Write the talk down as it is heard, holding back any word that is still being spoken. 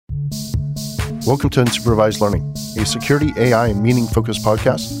Welcome to Unsupervised Learning, a security, AI, and meaning-focused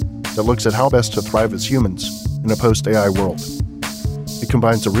podcast that looks at how best to thrive as humans in a post-AI world. It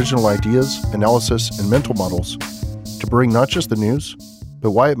combines original ideas, analysis, and mental models to bring not just the news,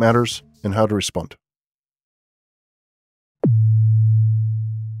 but why it matters and how to respond.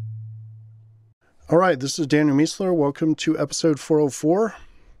 All right, this is Daniel Miessler. Welcome to episode 404.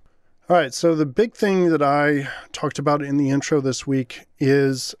 All right, so the big thing that I talked about in the intro this week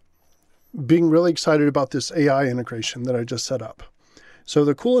is being really excited about this AI integration that I just set up. So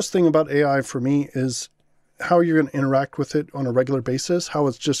the coolest thing about AI for me is how you're going to interact with it on a regular basis, how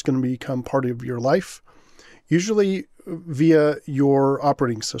it's just going to become part of your life, usually via your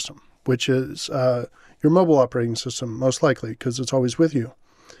operating system, which is your mobile operating system, most likely, because it's always with you.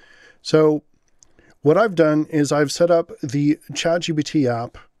 So what I've done is I've set up the ChatGPT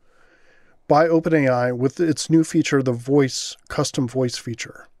app by OpenAI with its new feature, the custom voice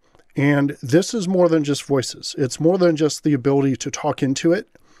feature. And this is more than just voices. It's more than just the ability to talk into it.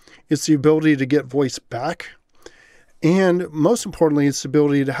 It's the ability to get voice back. And most importantly, it's the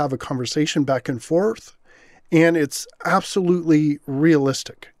ability to have a conversation back and forth. And it's absolutely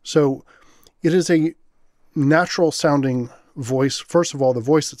realistic. So it is a natural sounding voice. First of all, the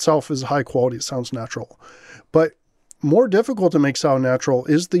voice itself is high quality. It sounds natural. But more difficult to make sound natural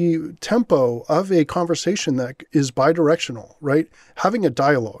is the tempo of a conversation that is bidirectional, right? Having a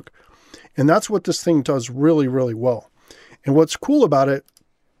dialogue. And that's what this thing does really, really well. And what's cool about it,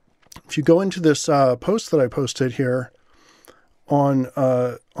 if you go into this post that I posted here on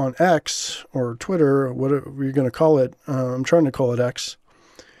X or Twitter, or whatever you're going to call it, I'm trying to call it X.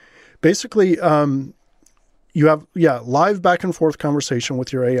 Basically, you have, live back and forth conversation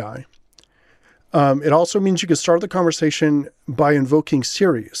with your AI. It also means you can start the conversation by invoking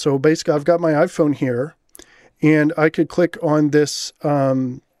Siri. So basically, I've got my iPhone here, and I could click on this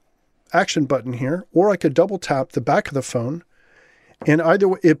action button here, or I could double tap the back of the phone, and either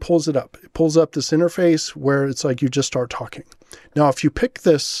way, it pulls it up. It pulls up this interface where it's like you just start talking. Now, if you pick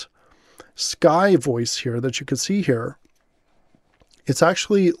this Sky voice here that you can see here, it's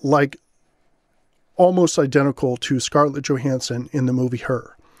actually like almost identical to Scarlett Johansson in the movie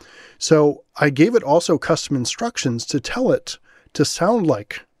Her. So I gave it also custom instructions to tell it to sound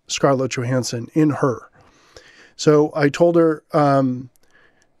like Scarlett Johansson in Her. So I told her,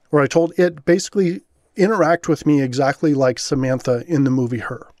 I told it basically interact with me exactly like Samantha in the movie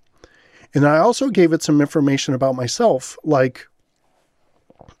Her. And I also gave it some information about myself, like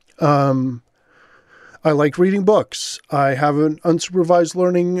I like reading books. I have an unsupervised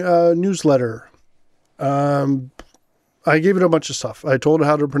learning newsletter. I gave it a bunch of stuff. I told it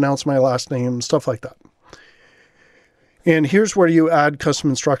how to pronounce my last name, stuff like that. And here's where you add custom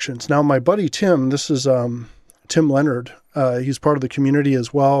instructions. Now, my buddy Tim, this is Tim Leonard. He's part of the community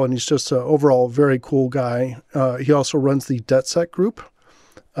as well, and he's just an overall very cool guy. He also runs the DebtSec group,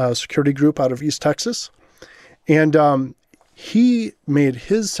 security group out of East Texas. And he made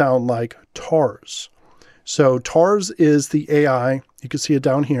his sound like TARS. So TARS is the AI. You can see it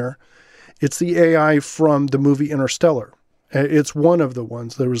down here. It's the AI from the movie Interstellar. It's one of the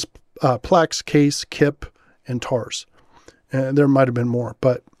ones. There was Plex, Case, Kip, and TARS. And there might have been more,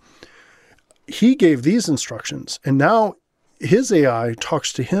 but he gave these instructions, and now his AI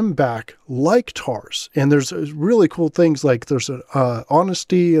talks to him back like TARS. And there's really cool things like there's an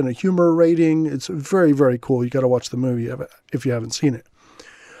honesty and a humor rating. It's very, very cool. You got to watch the movie if you haven't seen it.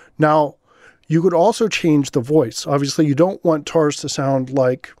 Now, you could also change the voice. Obviously, you don't want TARS to sound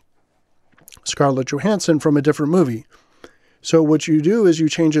like Scarlett Johansson from a different movie. So what you do is you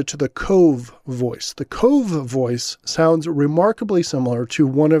change it to the Cove voice. The Cove voice sounds remarkably similar to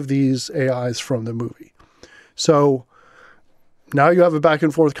one of these AIs from the movie. So now you have a back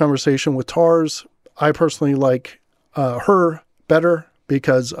and forth conversation with TARS. I personally like Her better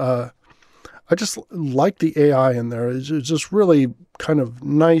because I just like the AI in there. It's just really kind of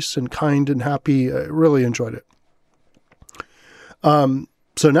nice and kind and happy. I really enjoyed it. So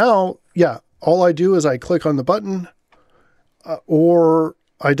now, all I do is I click on the button or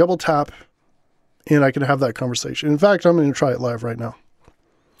I double tap and I can have that conversation. In fact, I'm going to try it live right now.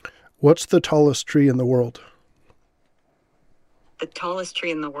 What's the tallest tree in the world? The tallest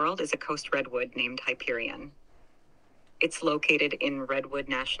tree in the world is a coast redwood named Hyperion. It's located in Redwood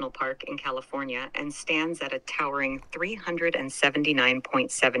National Park in California and stands at a towering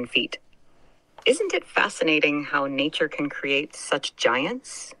 379.7 feet. Isn't it fascinating how nature can create such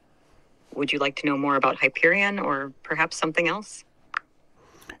giants? Would you like to know more about Hyperion or perhaps something else?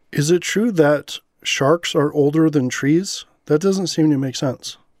 Is it true that sharks are older than trees? That doesn't seem to make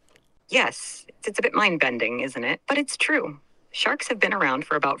sense. Yes, it's a bit mind-bending, isn't it? But it's true. Sharks have been around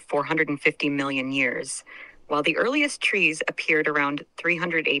for about 450 million years, while the earliest trees appeared around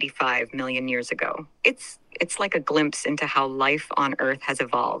 385 million years ago. It's like a glimpse into how life on Earth has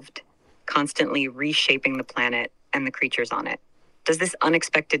evolved, constantly reshaping the planet and the creatures on it. Does this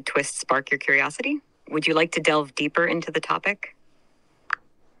unexpected twist spark your curiosity? Would you like to delve deeper into the topic?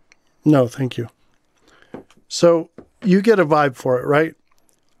 No, thank you. So you get a vibe for it, right?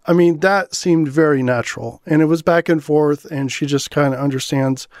 I mean, that seemed very natural, and it was back and forth, and she just kind of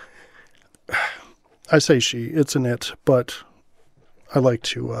understands. I say she, it's an it, but I like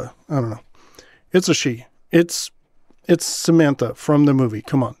to, I don't know. It's a she. It's Samantha from the movie.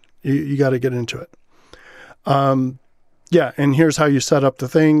 Come on. You got to get into it. Yeah, and here's how you set up the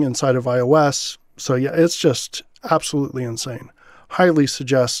thing inside of iOS. So yeah, it's just absolutely insane. Highly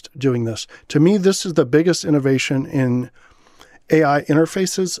suggest doing this. To me, this is the biggest innovation in AI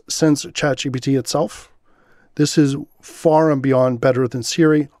interfaces since ChatGPT itself. This is far and beyond better than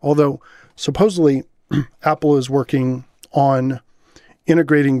Siri, although supposedly Apple is working on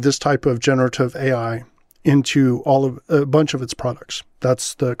integrating this type of generative AI into a bunch of its products.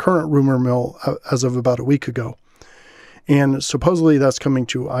 That's the current rumor mill as of about a week ago. And supposedly that's coming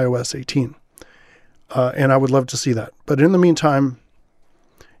to iOS 18. And I would love to see that. But in the meantime,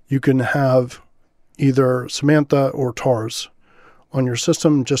 you can have either Samantha or TARS on your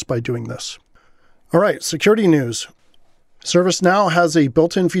system just by doing this. All right, security news. ServiceNow has a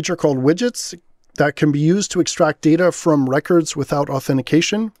built-in feature called Widgets that can be used to extract data from records without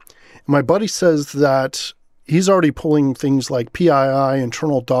authentication. My buddy says that he's already pulling things like PII,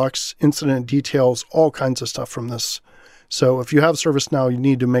 internal docs, incident details, all kinds of stuff from this. So if you have ServiceNow, you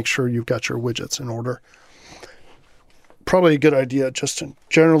need to make sure you've got your widgets in order. Probably a good idea just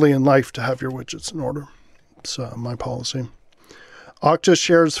generally in life to have your widgets in order. It's my policy. Okta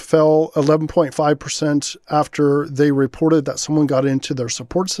shares fell 11.5% after they reported that someone got into their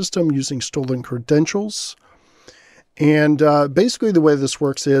support system using stolen credentials. And basically the way this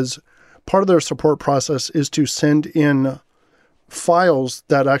works is part of their support process is to send in files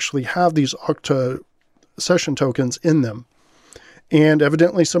that actually have these Okta session tokens in them. And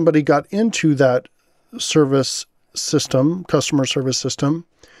evidently somebody got into that service system, customer service system,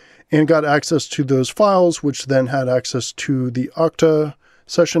 and got access to those files, which then had access to the Okta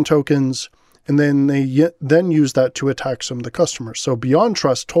session tokens, and then they then used that to attack some of the customers. So Beyond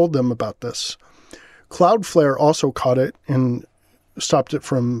Trust told them about this. Cloudflare also caught it and stopped it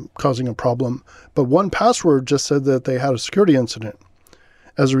from causing a problem, but 1Password just said that they had a security incident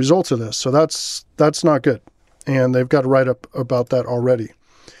as a result of this. So that's not good, and they've got a write-up about that already.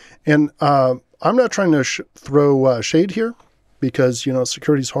 And I'm not trying to throw shade here, because,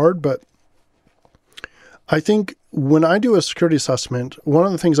 security is hard, but I think when I do a security assessment, one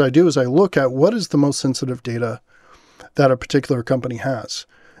of the things I do is I look at what is the most sensitive data that a particular company has.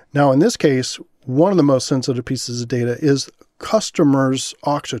 Now, in this case, one of the most sensitive pieces of data is customers'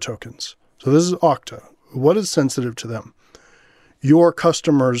 Okta tokens. So this is Okta. What is sensitive to them? Your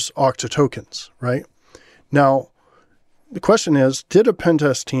customers' Okta tokens, right? Now, the question is, did a pen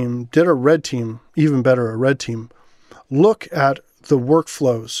test team, did a red team, even better, a red team, look at the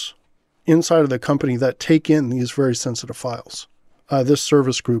workflows inside of the company that take in these very sensitive files, this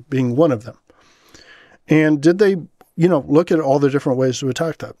service group being one of them? And did they, look at all the different ways to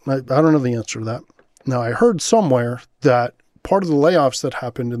attack that? I don't know the answer to that. Now, I heard somewhere that part of the layoffs that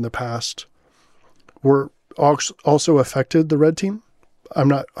happened in the past were also affected the red team. I'm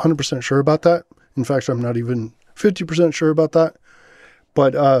not 100% sure about that. In fact, I'm not even 50% sure about that.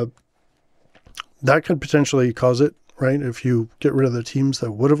 But that could potentially cause it, right? If you get rid of the teams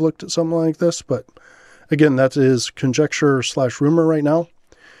that would have looked at something like this. But again, that is conjecture / rumor right now.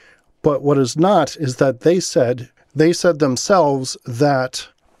 But what is not is that they said themselves that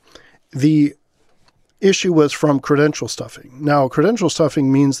the issue was from credential stuffing. Now, credential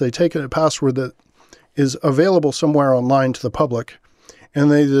stuffing means they take a password that is available somewhere online to the public, and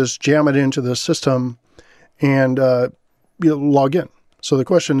they just jam it into the system and log in. So the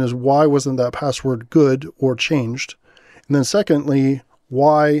question is, why wasn't that password good or changed? And then secondly,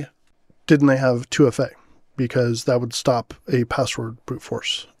 why didn't they have 2FA? Because that would stop a password brute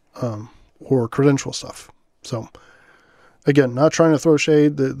force or credential stuff. So again, not trying to throw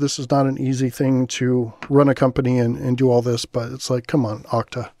shade. This is not an easy thing to run a company and do all this, but it's like, come on,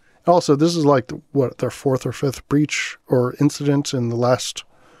 Okta. Also, this is like, their fourth or fifth breach or incident in the last,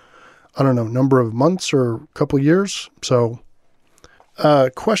 number of months or couple years. So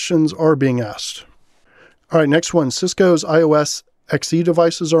questions are being asked. All right, next one. Cisco's iOS XE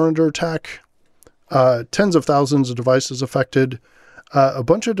devices are under attack. Tens of thousands of devices affected. A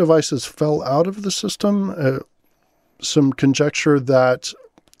bunch of devices fell out of the system. some conjecture that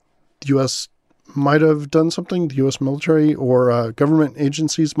the U.S. might have done something, the U.S. military or government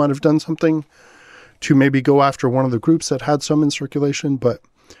agencies might have done something to maybe go after one of the groups that had some in circulation, but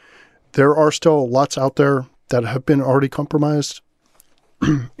there are still lots out there that have been already compromised.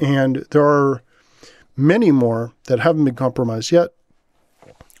 And there are many more that haven't been compromised yet.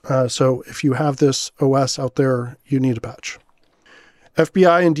 So if you have this OS out there, you need a patch.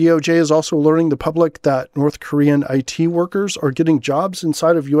 FBI and DOJ is also alerting the public that North Korean IT workers are getting jobs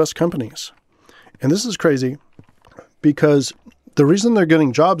inside of U.S. companies. And this is crazy because the reason they're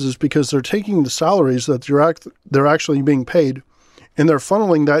getting jobs is because they're taking the salaries that they're actually being paid and they're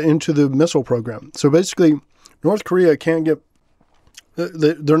funneling that into the missile program. So basically, North Korea can't get,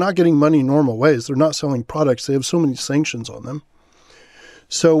 they're not getting money in normal ways. They're not selling products. They have so many sanctions on them.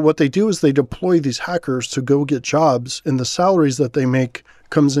 So what they do is they deploy these hackers to go get jobs, and the salaries that they make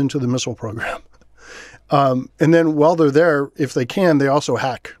comes into the missile program. And then while they're there, if they can, they also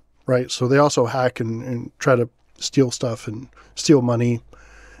hack, right? So they also hack and try to steal stuff and steal money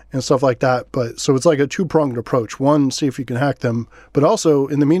and stuff like that. But so it's like a two-pronged approach. One, see if you can hack them, but also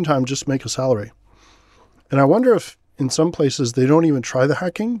in the meantime, just make a salary. And I wonder if in some places they don't even try the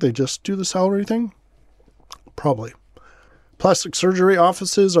hacking. They just do the salary thing. Probably. Plastic surgery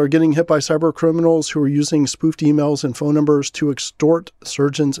offices are getting hit by cyber criminals who are using spoofed emails and phone numbers to extort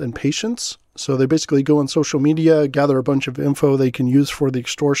surgeons and patients. So they basically go on social media, gather a bunch of info they can use for the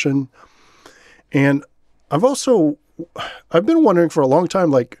extortion. And I've been wondering for a long time,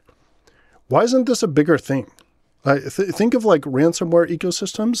 like, why isn't this a bigger thing? Think of like ransomware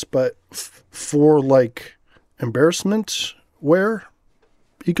ecosystems, but for like embarrassmentware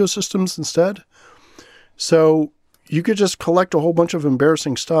ecosystems instead. So you could just collect a whole bunch of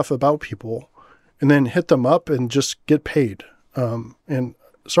embarrassing stuff about people and then hit them up and just get paid. And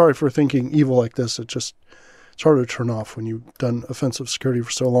sorry for thinking evil like this. It's hard to turn off when you've done offensive security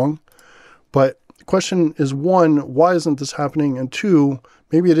for so long. But the question is, one, why isn't this happening? And two,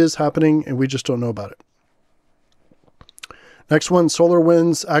 maybe it is happening and we just don't know about it. Next one,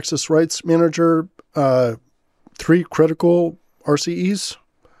 SolarWinds Access Rights Manager, 3 critical RCEs.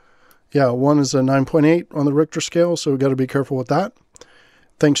 Yeah, one is a 9.8 on the Richter scale, so we've got to be careful with that.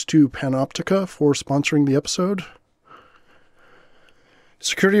 Thanks to Panoptica for sponsoring the episode.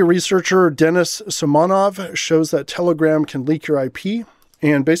 Security researcher Denis Simonov shows that Telegram can leak your IP.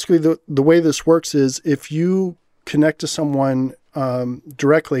 And basically the way this works is if you connect to someone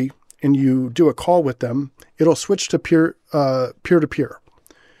directly and you do a call with them, it'll switch to peer-to-peer.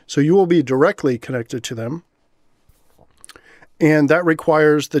 So you will be directly connected to them. And that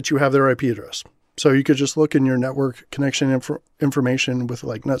requires that you have their IP address. So you could just look in your network connection information with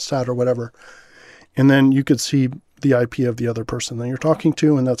like NetStat or whatever, and then you could see the IP of the other person that you're talking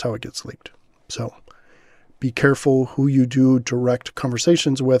to, and that's how it gets leaked. So be careful who you do direct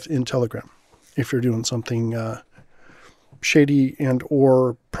conversations with in Telegram if you're doing something shady and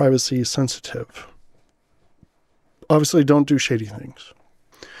or privacy sensitive. Obviously, don't do shady things.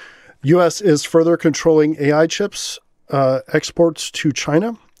 U.S. is further controlling AI chips exports to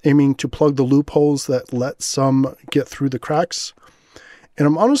China, aiming to plug the loopholes that let some get through the cracks. And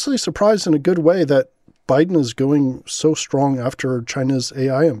I'm honestly surprised in a good way that Biden is going so strong after China's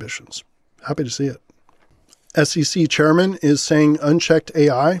AI ambitions. Happy to see it. SEC chairman is saying unchecked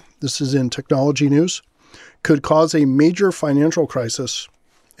AI, this is in technology news, could cause a major financial crisis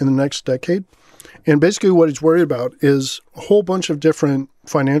in the next decade. And basically what he's worried about is a whole bunch of different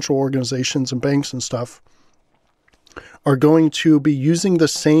financial organizations and banks and stuff are going to be using the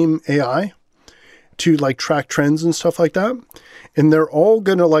same AI to like track trends and stuff like that. And they're all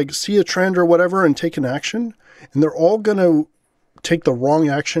going to like see a trend or whatever and take an action. And they're all going to take the wrong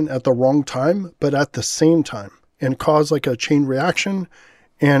action at the wrong time, but at the same time, and cause like a chain reaction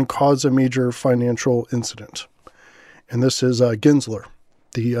and cause a major financial incident. And this is Gensler,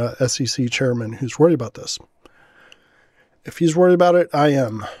 the SEC chairman, who's worried about this. If he's worried about it, I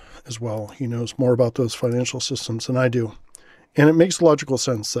am as well. He knows more about those financial systems than I do. And it makes logical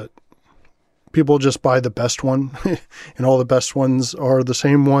sense that people just buy the best one and all the best ones are the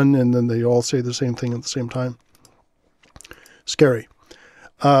same one, and then they all say the same thing at the same time. Scary.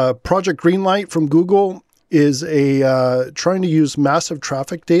 Project Greenlight from Google is trying to use massive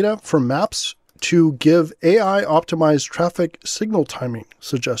traffic data from maps to give AI optimized traffic signal timing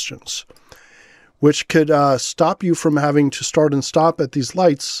suggestions, which could stop you from having to start and stop at these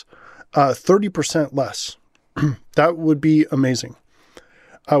lights 30% less. That would be amazing.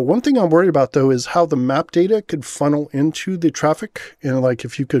 One thing I'm worried about, though, is how the map data could funnel into the traffic, and like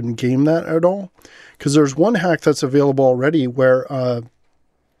if you could game that at all. Because there's one hack that's available already where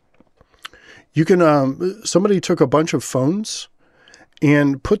You can, somebody took a bunch of phones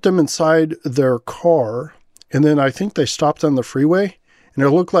and put them inside their car. And then I think they stopped on the freeway, and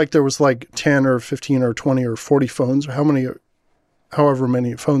it looked like there was like 10 or 15 or 20 or 40 phones, or however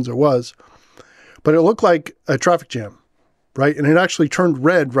many phones it was. But it looked like a traffic jam, right? And it actually turned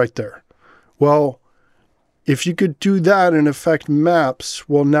red right there. Well, if you could do that and affect maps,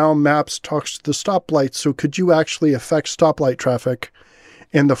 well, now maps talks to the stoplight. So could you actually affect stoplight traffic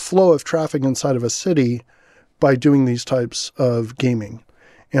and the flow of traffic inside of a city by doing these types of gaming?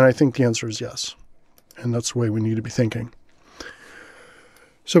 And I think the answer is yes. And that's the way we need to be thinking.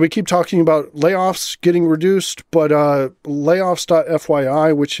 So we keep talking about layoffs getting reduced, but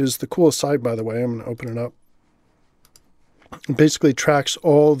layoffs.fyi, which is the coolest site, by the way, I'm going to open it up. It basically tracks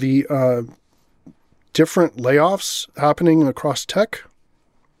all the different layoffs happening across tech.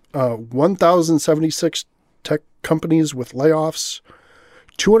 1,076 tech companies with layoffs.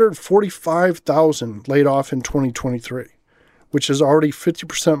 245,000 laid off in 2023, which is already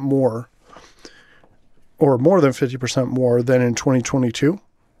 50% more, or more than 50% more than in 2022.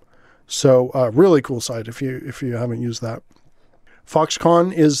 So really cool site if you haven't used that.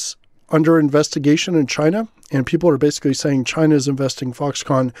 Foxconn is under investigation in China, and people are basically saying China is investing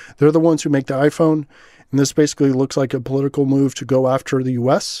Foxconn. They're the ones who make the iPhone, and this basically looks like a political move to go after the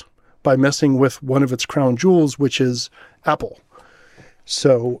US by messing with one of its crown jewels, which is Apple.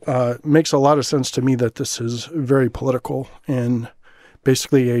 So it makes a lot of sense to me that this is very political and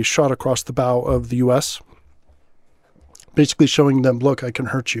basically a shot across the bow of the US, basically showing them, look, I can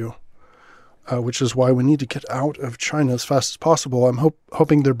hurt you. Which is why we need to get out of China as fast as possible. I'm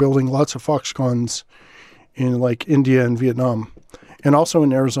hoping they're building lots of Foxconns in like India and Vietnam, and also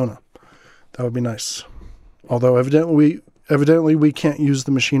in Arizona. That would be nice. Although evidently we can't use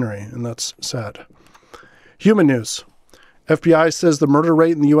the machinery, and that's sad. Human news. FBI says the murder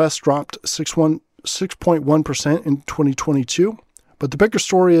rate in the U.S. dropped 6.1% in 2022. But the bigger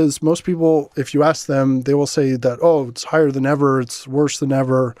story is most people, if you ask them, they will say that, oh, it's higher than ever, it's worse than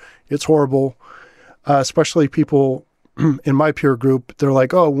ever, it's horrible. Especially people in my peer group, they're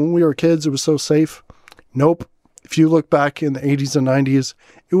like, oh, when we were kids, it was so safe. Nope. If you look back in the 80s and 90s,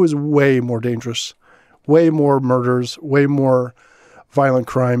 it was way more dangerous, way more murders, way more violent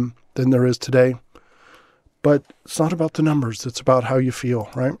crime than there is today. But it's not about the numbers. It's about how you feel,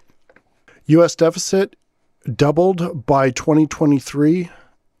 right? U.S. deficit doubled by 2023,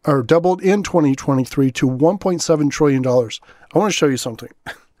 or doubled in 2023 to $1.7 trillion. I want to show you something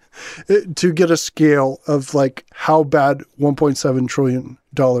to get a scale of like how bad $1.7 trillion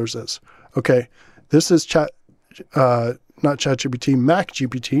is. Okay. This is not ChatGPT,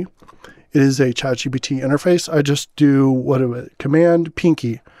 MacGPT. It is a ChatGPT interface. I just do Command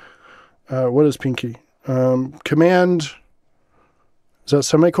Pinky. What is Pinky? Command, is that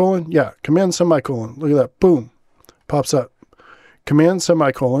semicolon? Yeah, Command semicolon. Look at that. Boom. Pops up. Command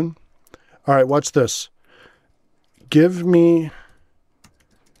semicolon. All right, watch this. Give me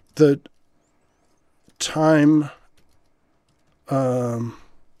the time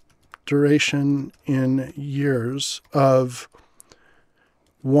duration in years of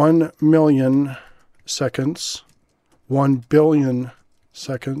 1 million seconds, 1 billion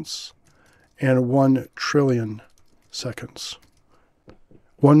seconds, and 1 trillion seconds.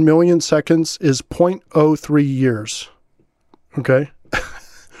 1 million seconds is 0.03 years. Okay?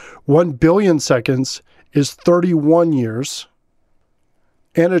 1 billion seconds is 31 years.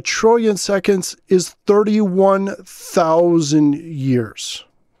 And 1 trillion seconds is 31,000 years.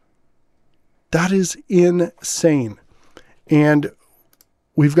 That is insane. And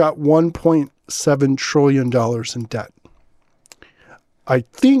we've got $1.7 trillion in debt. I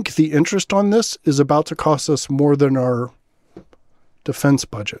think the interest on this is about to cost us more than our defense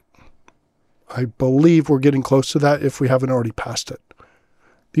budget. I believe we're getting close to that if we haven't already passed it.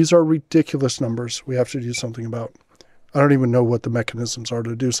 These are ridiculous numbers we have to do something about. I don't even know what the mechanisms are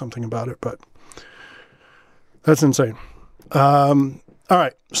to do something about it, but that's insane. All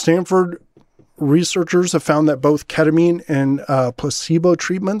right. Stanford researchers have found that both ketamine and placebo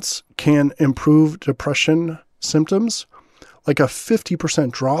treatments can improve depression symptoms, like a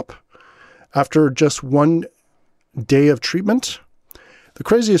 50% drop after just 1 day of treatment. The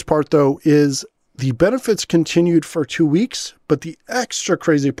craziest part, though, is the benefits continued for 2 weeks, but the extra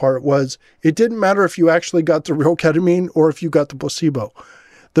crazy part was it didn't matter if you actually got the real ketamine or if you got the placebo.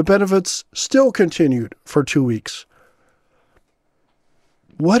 The benefits still continued for 2 weeks.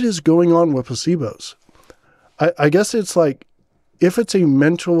 What is going on with placebos? I guess it's like, if it's a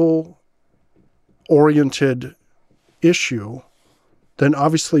mental-oriented issue, then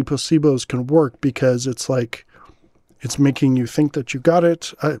obviously placebos can work because it's like, it's making you think that you got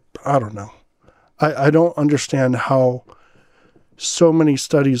it. I don't know. I don't understand how so many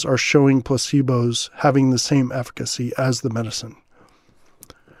studies are showing placebos having the same efficacy as the medicine.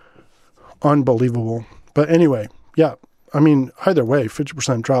 Unbelievable. But anyway, yeah, I mean, either way,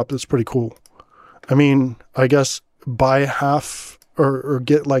 50% drop, that's pretty cool. I mean, I guess buy half or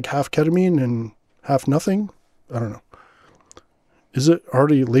get like half ketamine and half nothing. I don't know. Is it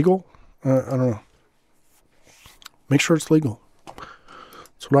already legal? I don't know. Make sure it's legal.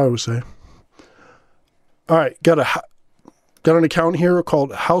 That's what I always say. All right, got an account here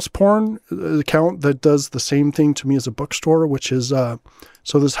called House Porn, an account that does the same thing to me as a bookstore, which is,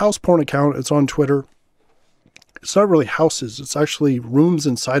 so this House Porn account, it's on Twitter. It's not really houses. It's actually rooms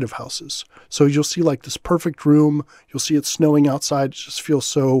inside of houses. So you'll see like this perfect room. You'll see it snowing outside. It just feels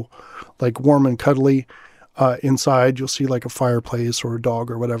so like warm and cuddly. Inside, you'll see like a fireplace or a dog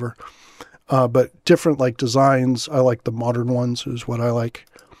or whatever. But different like designs. I like the modern ones is what I like.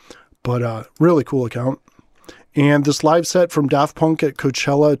 But really cool account. And this live set from Daft Punk at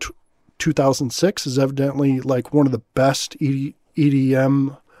Coachella 2006 is evidently like one of the best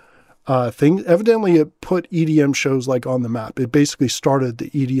EDM things. Evidently, it put EDM shows like on the map. It basically started the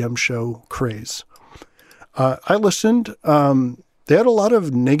EDM show craze. I listened. They had a lot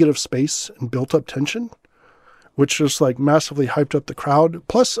of negative space and built up tension, which just like massively hyped up the crowd.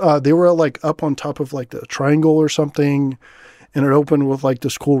 Plus, they were like up on top of like the triangle or something. And it opened with like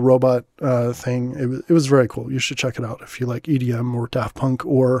this cool robot thing. It was very cool. You should check it out if you like EDM or Daft Punk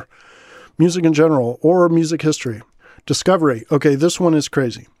or music in general or music history. Discovery. Okay, this one is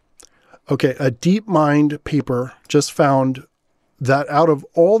crazy. Okay, a DeepMind paper just found that out of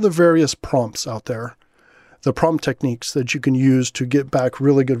all the various prompts out there, the prompt techniques that you can use to get back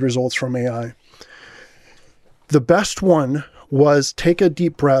really good results from AI, the best one was take a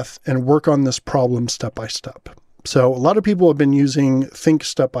deep breath and work on this problem step by step. So a lot of people have been using Think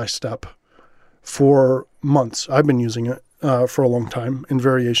Step by Step for months. I've been using it for a long time in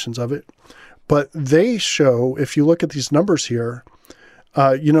variations of it. But they show, if you look at these numbers here,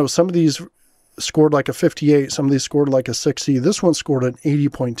 some of these scored like a 58, some of these scored like a 60. This one scored an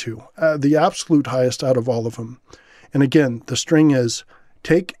 80.2, the absolute highest out of all of them. And again, the string is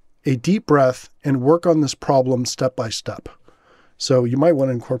take a deep breath and work on this problem step by step. So you might want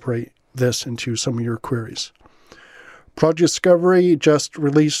to incorporate this into some of your queries. Project Discovery just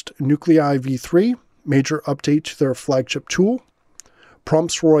released Nuclei v3, major update to their flagship tool.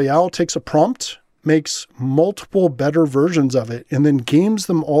 Prompts Royale takes a prompt, makes multiple better versions of it, and then games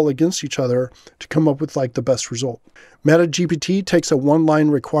them all against each other to come up with like the best result. MetaGPT takes a one-line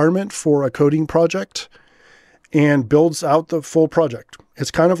requirement for a coding project and builds out the full project.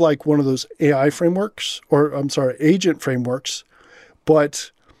 It's kind of like one of those AI frameworks, agent frameworks,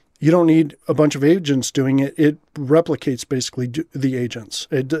 but you don't need a bunch of agents doing it. It replicates basically the agents.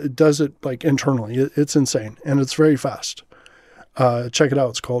 It does it like internally. It's insane, and it's very fast. Check it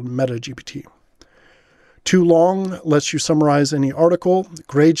out. It's called MetaGPT. Too Long lets you summarize any article.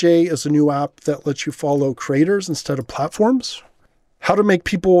 GrayJ is a new app that lets you follow creators instead of platforms. How to make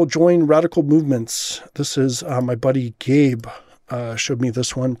people join radical movements. This is my buddy Gabe showed me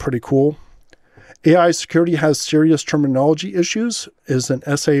this one. Pretty cool. AI security has serious terminology issues is an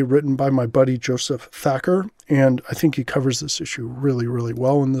essay written by my buddy Joseph Thacker, and I think he covers this issue really, really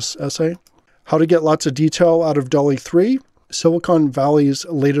well in this essay. How to get lots of detail out of DALL-E 3. Silicon Valley's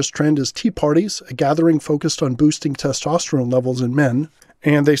latest trend is tea parties, a gathering focused on boosting testosterone levels in men.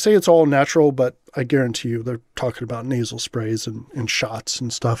 And they say it's all natural, but I guarantee you they're talking about nasal sprays and shots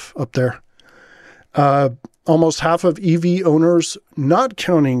and stuff up there. Almost half of EV owners, not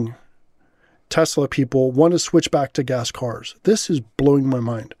counting Tesla people, want to switch back to gas cars. This is blowing my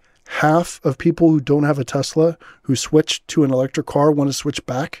mind. Half of people who don't have a Tesla who switch to an electric car want to switch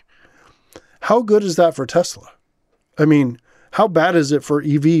back. How good is that for Tesla? I mean, how bad is it for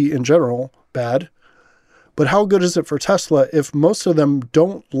EV in general? Bad. But how good is it for Tesla if most of them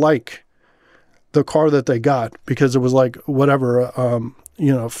don't like the car that they got because it was like whatever,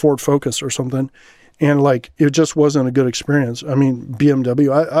 Ford Focus or something. And like, it just wasn't a good experience. I mean,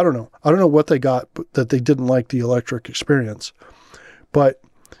 BMW, I don't know. I don't know what they got that they didn't like the electric experience. But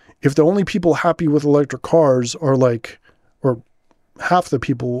if the only people happy with electric cars are like, or half the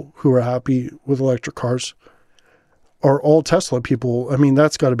people who are happy with electric cars are all Tesla people, I mean,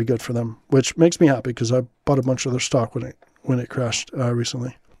 that's got to be good for them, which makes me happy because I bought a bunch of their stock when it crashed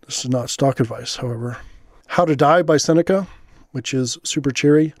recently. This is not stock advice, however. How to Die by Seneca, which is super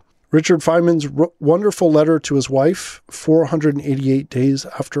cheery. Richard Feynman's wonderful letter to his wife 488 days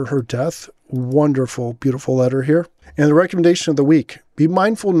after her death. Wonderful, beautiful letter here. And the recommendation of the week, be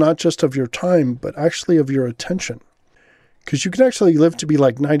mindful not just of your time, but actually of your attention. Because you can actually live to be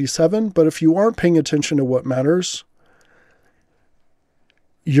like 97, but if you aren't paying attention to what matters,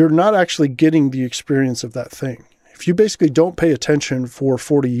 you're not actually getting the experience of that thing. If you basically don't pay attention for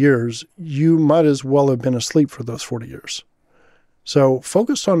 40 years, you might as well have been asleep for those 40 years. So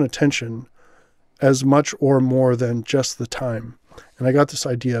focus on attention as much or more than just the time. And I got this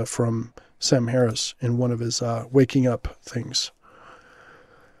idea from Sam Harris in one of his waking up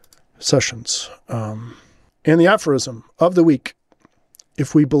sessions. And the aphorism of the week: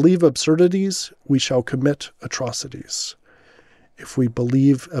 if we believe absurdities, we shall commit atrocities. If we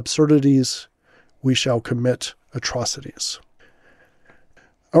believe absurdities, we shall commit atrocities.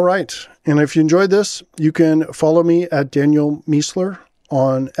 All right. And if you enjoyed this, you can follow me at Daniel Miessler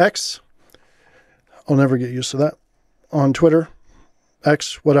on X. I'll never get used to that. On Twitter,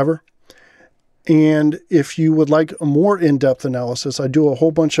 X, whatever. And if you would like a more in-depth analysis, I do a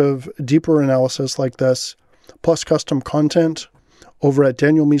whole bunch of deeper analysis like this, plus custom content over at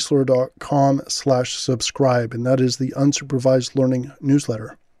danielmiessler.com/subscribe. And that is the unsupervised learning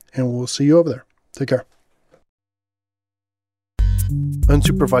newsletter. And we'll see you over there. Take care.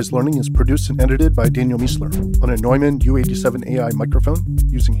 Unsupervised Learning is produced and edited by Daniel Miessler on a Neumann U87 AI microphone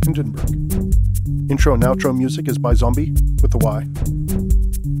using Hindenburg. Intro and outro music is by Zombie with a Y.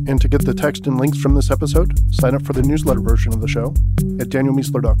 And to get the text and links from this episode, sign up for the newsletter version of the show at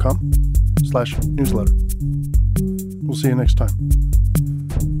danielmiessler.com/newsletter. We'll see you next time.